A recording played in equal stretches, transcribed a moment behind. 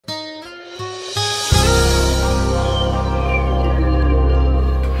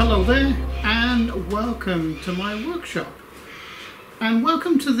Hello there and welcome to my workshop, and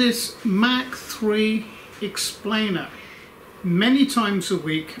welcome to this Mach3 explainer. Many times a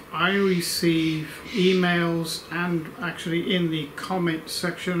week I receive emails, and actually in the comment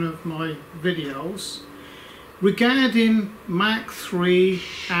section of my videos, regarding Mach3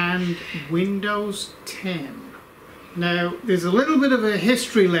 and Windows 10. Now there's a little bit of a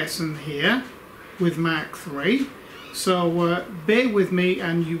history lesson here with Mach3, so bear with me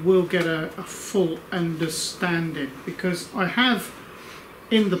and you will get a full understanding, because I have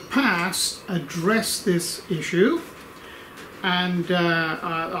in the past addressed this issue, and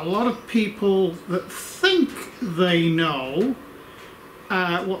a lot of people that think they know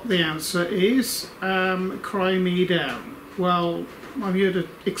what the answer is cry me down. Well, I'm here to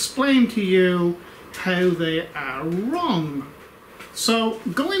explain to you how they are wrong. So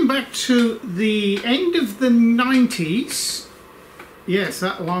going back to the end of the 90s, yes,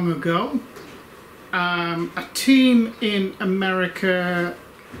 that long ago, a team in America,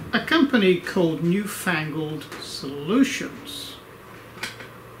 a company called Newfangled Solutions,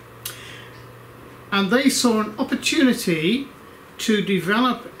 and they saw an opportunity to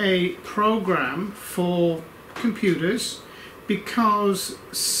develop a program for computers, because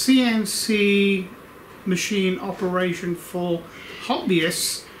CNC machine operation for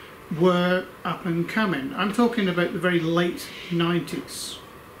hobbyists were up and coming. I'm talking about the very late 90s.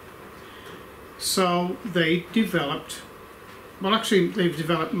 So they developed, well actually they've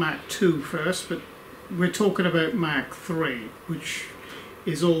developed Mach2 first, but we're talking about Mach3, which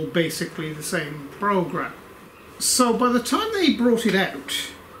is all basically the same program. So by the time they brought it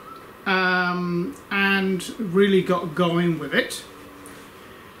out and really got going with it,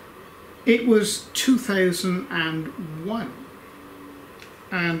 it was 2001.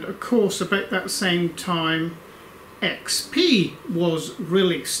 And of course, about that same time, XP was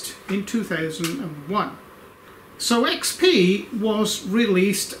released in 2001. So XP was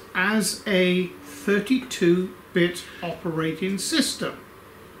released as a 32-bit operating system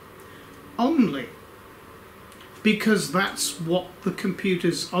only, because that's what the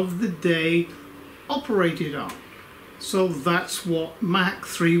computers of the day operated on. So that's what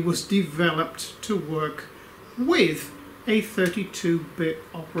Mach3 was developed to work with, a 32-bit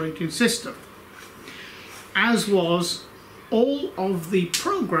operating system, as was all of the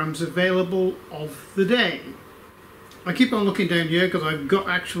programs available of the day. I keep on looking down here because I've got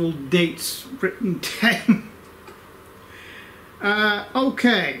actual dates written down.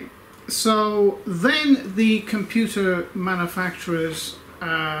 Okay, so then the computer manufacturers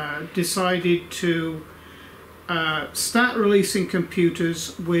decided to start releasing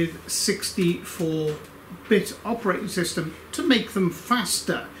computers with 64-bit operating system to make them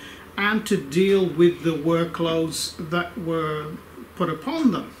faster and to deal with the workloads that were put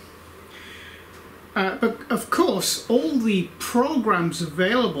upon them. But of course, all the programs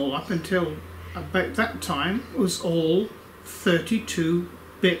available up until about that time was all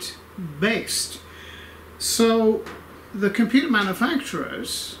 32-bit based. So the computer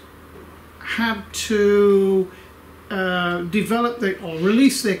manufacturers had to develop or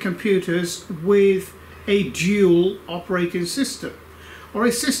release their computers with a dual operating system, or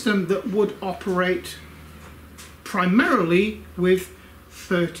a system that would operate primarily with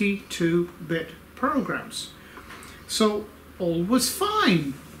 32-bit programs. So all was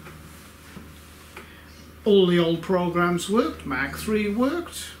fine. All the old programs worked, Mach3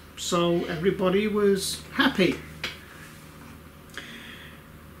 worked, so everybody was happy.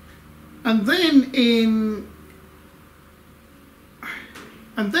 And then in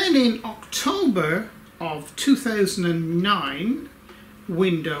October of 2009,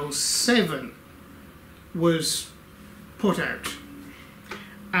 Windows 7 was put out.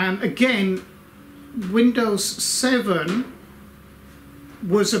 And again, Windows 7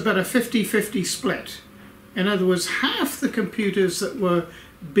 was about a 50-50 split. In other words, half the computers that were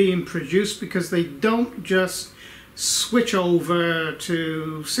being produced, because they don't just switch over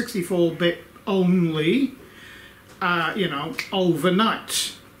to 64-bit only,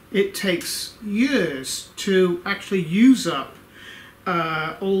 overnight. It takes years to actually use up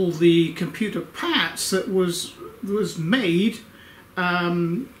all the computer parts that was made,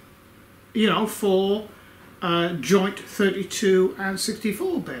 for joint 32 and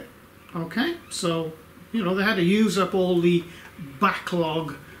 64-bit. Okay, so they had to use up all the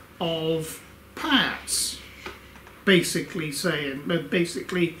backlog of parts, basically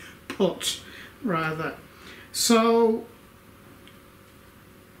put, rather. So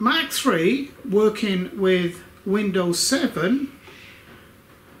Mach3, working with Windows 7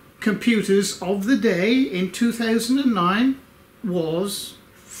 computers of the day in 2009, was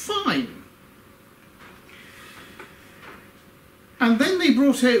fine. And then they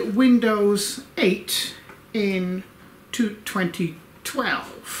brought out Windows 8 in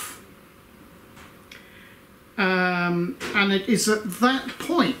 2012. And it is at that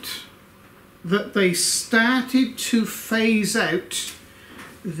point that they started to phase out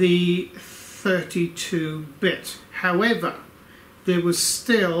the 32-bit. However, there was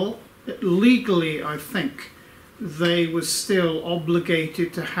still, legally I think, they were still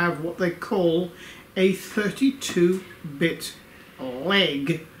obligated to have what they call a 32-bit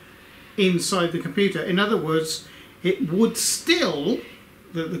leg inside the computer. In other words, it would still,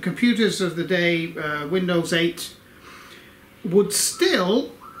 the computers of the day, Windows 8, would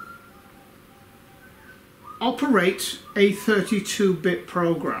still operate a 32-bit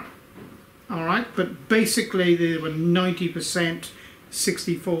program. All right, but basically they were 90%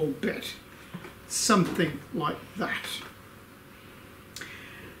 64-bit, something like that.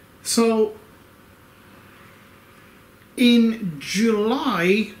 So in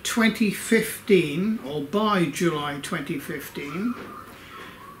July 2015, or by July 2015,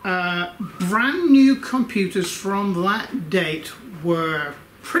 brand new computers from that date were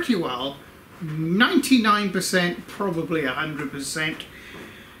pretty well 99%, probably 100%,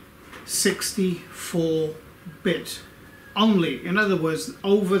 64-bit only. In other words,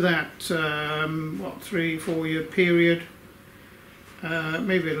 over that 3-4 year period,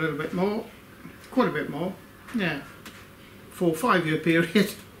 maybe a little bit more, quite a bit more, yeah, 4 or 5 year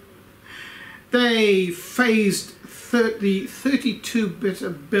period, they phased the 32-bit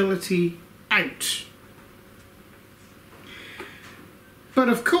ability out. But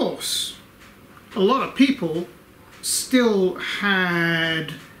of course, a lot of people still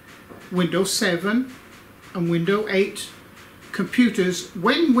had Windows 7 and Windows 8 computers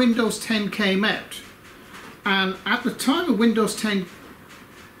when Windows 10 came out. And at the time of Windows 10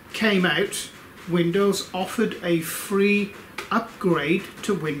 came out, Windows offered a free upgrade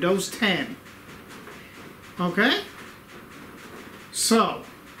to Windows 10. Okay? So,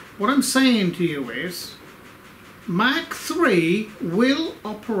 what I'm saying to you is, Mach3 will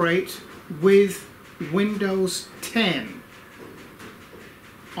operate with Windows 10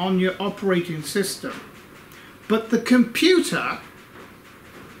 on your operating system, but the computer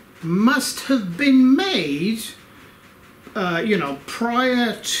must have been made,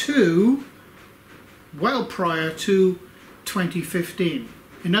 prior to 2015.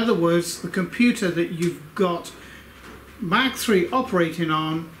 In other words, the computer that you've got Mach3 operating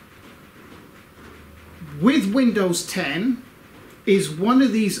on with Windows 10 is one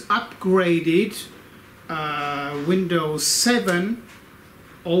of these upgraded Windows 7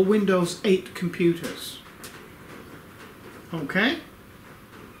 or Windows 8 computers. Okay?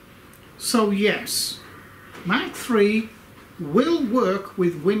 So yes, Mach3 will work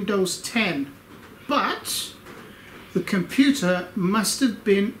with Windows 10, but the computer must have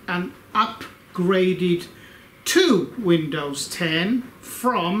been an upgraded to Windows 10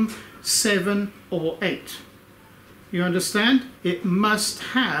 from 7 or 8. You understand? It must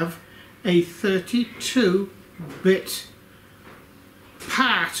have a 32-bit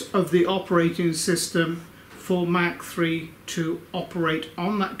part of the operating system for Mach3 to operate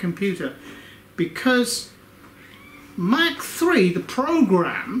on that computer, because Mach3, the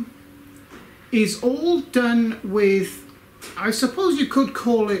program, is all done with, I suppose you could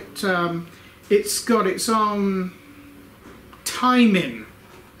call it, it's got its own timing.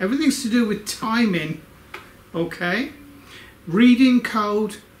 Everything's to do with timing, okay? Reading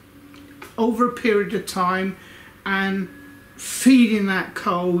code over a period of time and feeding that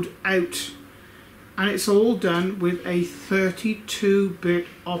code out. And it's all done with a 32-bit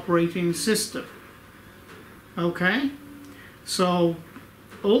operating system. Okay? So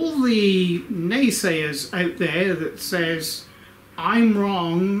all the naysayers out there that says I'm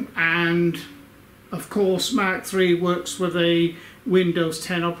wrong and of course Mach3 works with a Windows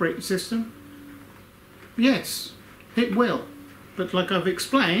 10 operating system, yes, it will. But like I've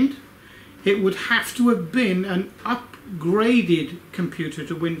explained, it would have to have been an upgraded computer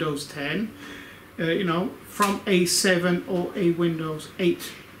to Windows 10, from a 7 or a Windows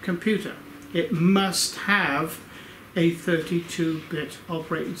 8 computer. It must have a 32-bit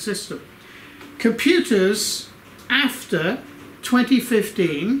operating system. Computers after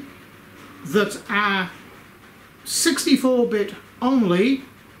 2015 that are 64-bit only,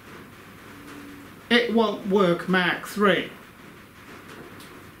 it won't work Mach3.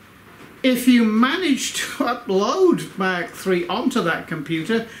 If you manage to upload Mach3 onto that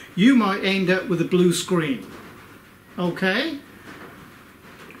computer, you might end up with a blue screen. Okay?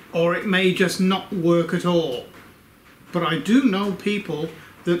 Or it may just not work at all. But I do know people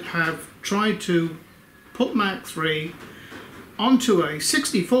that have tried to put Mach3 onto a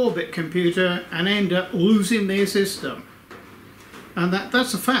 64-bit computer and end up losing their system. And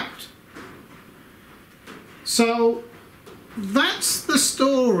that's a fact. So that's the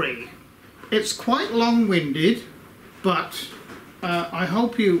story. It's quite long-winded, but I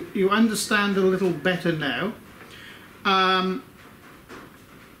hope you understand a little better now.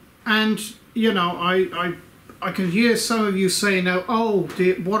 And you know, I can hear some of you say now, oh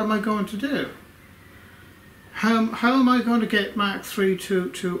dear, what am I going to do? How am I going to get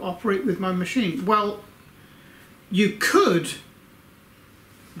Mach3 to operate with my machine? Well, you could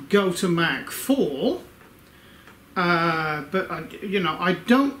go to Mach4, but you know, I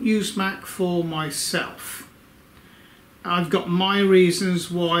don't use Mach4 myself. I've got my reasons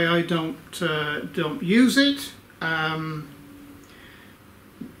why I don't use it.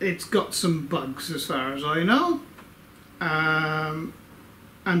 It's got some bugs as far as I know, and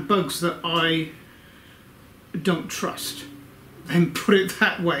bugs that I don't trust, and put it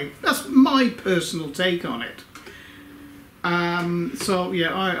that way. That's my personal take on it. So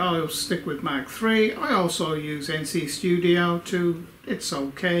yeah, I'll stick with Mach3. I also use NC Studio too. It's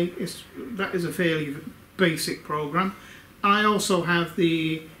okay. That is a fairly basic program. I also have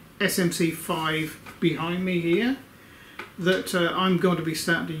the SMC5 behind me here that I'm going to be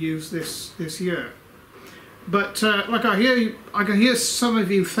starting to use this year. But like I can hear some of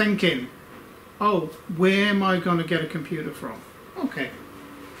you thinking, oh, where am I going to get a computer from? Okay,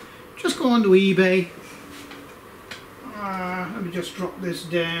 just go onto eBay. Let me just drop this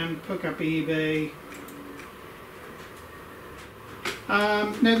down, pick up eBay.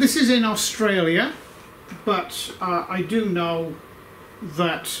 Now this is in Australia, but I do know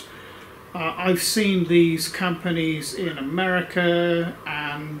that I've seen these companies in America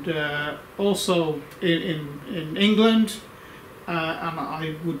and also in England, and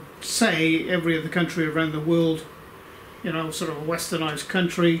I would say every other country around the world, you know, sort of a westernized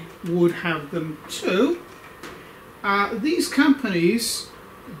country, would have them too. These companies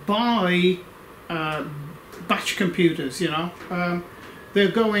buy batch computers, you know.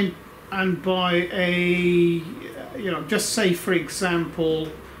 They'll go in and buy a, you know, just say for example,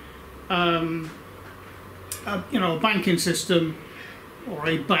 you know, a banking system or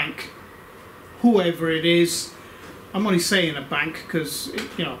a bank, whoever it is. I'm only saying a bank because,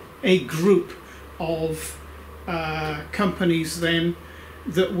 you know, a group of companies then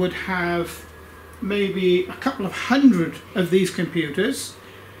that would have maybe a couple of hundred of these computers.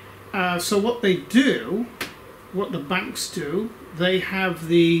 So what they do, what the banks do, they have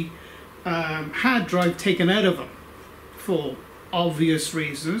the hard drive taken out of them for obvious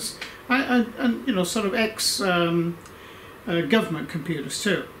reasons, and you know, sort of government computers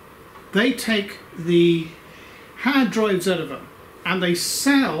too. They take the hard drives out of them and they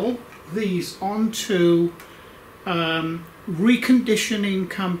sell these onto reconditioning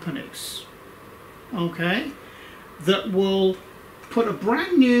companies, okay, that will put a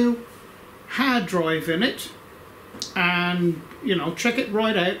brand new hard drive in it and, you know, check it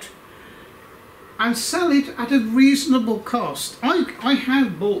right out and sell it at a reasonable cost. I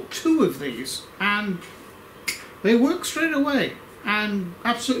have bought 2 of these and they work straight away and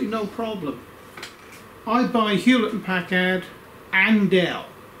absolutely no problem. I buy Hewlett & Packard and Dell.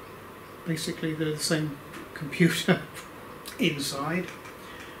 Basically they're the same computer inside.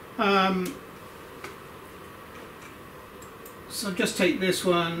 So just take this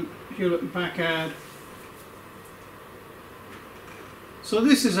one, Hewlett & Packard. So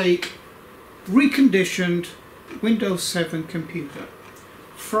this is a reconditioned Windows 7 computer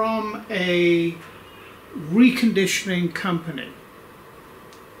from a reconditioning company.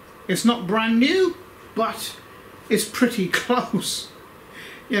 It's not brand new, but it's pretty close.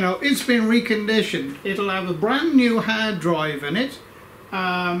 You know, it's been reconditioned. It'll have a brand new hard drive in it.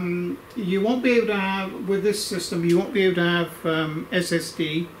 You won't be able to have, with this system, you won't be able to have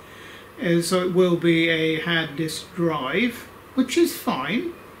SSD, so it will be a hard disk drive, which is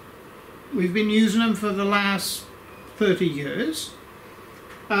fine. We've been using them for the last 30 years.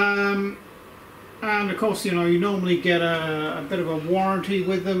 And of course, you know, you normally get a bit of a warranty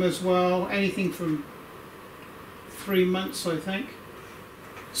with them as well, anything from 3 months, I think.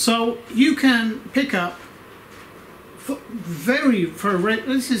 So you can pick up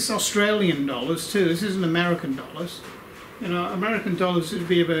this is Australian dollars too, this isn't American dollars. You know, American dollars would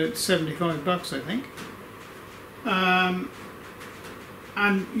be about 75 bucks, I think.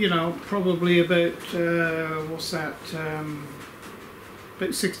 And you know, probably about what's that,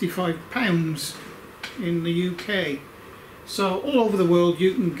 about 65 pounds in the UK. So all over the world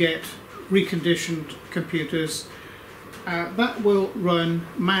you can get reconditioned computers that will run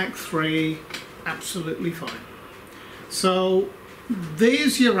Mach 3 absolutely fine. So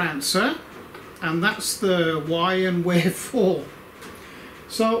there's your answer, and that's the why and wherefore.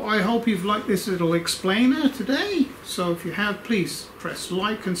 So I hope you've liked this little explainer today. So if you have, please press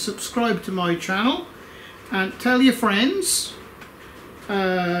like and subscribe to my channel and tell your friends.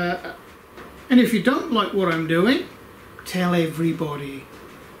 And if you don't like what I'm doing, tell everybody.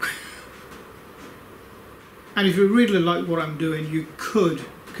 And if you really like what I'm doing, you could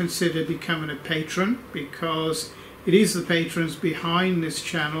consider becoming a patron, because it is the patrons behind this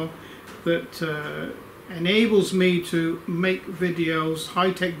channel that enables me to make videos,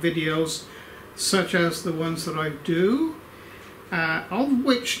 high-tech videos, such as the ones that I do, of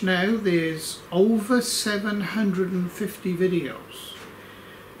which now there's over 750 videos.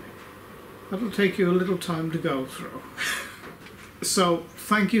 That'll take you a little time to go through. So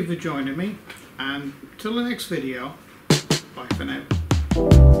thank you for joining me, and till the next video, bye for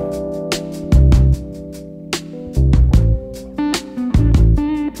now.